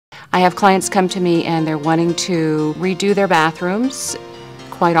I have clients come to me and they're wanting to redo their bathrooms.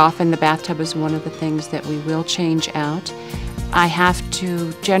 Quite often the bathtub is one of the things that we will change out. I have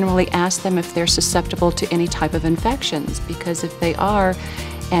to generally ask them if they're susceptible to any type of infections, because if they are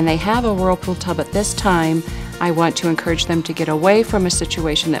and they have a Whirlpool tub at this time, I want to encourage them to get away from a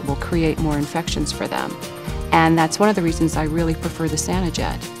situation that will create more infections for them. And that's one of the reasons I really prefer the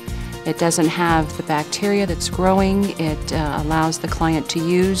Sanijet. It doesn't have the bacteria that's growing. It allows the client to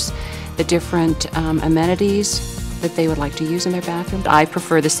use the different amenities that they would like to use in their bathroom. I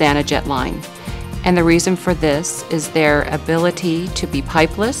prefer the Sanijet line. And the reason for this is their ability to be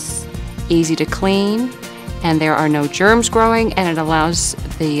pipeless, easy to clean, and there are no germs growing, and it allows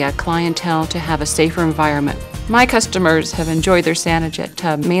the clientele to have a safer environment. My customers have enjoyed their Sanijet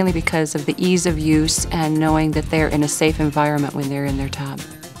tub mainly because of the ease of use and knowing that they're in a safe environment when they're in their tub.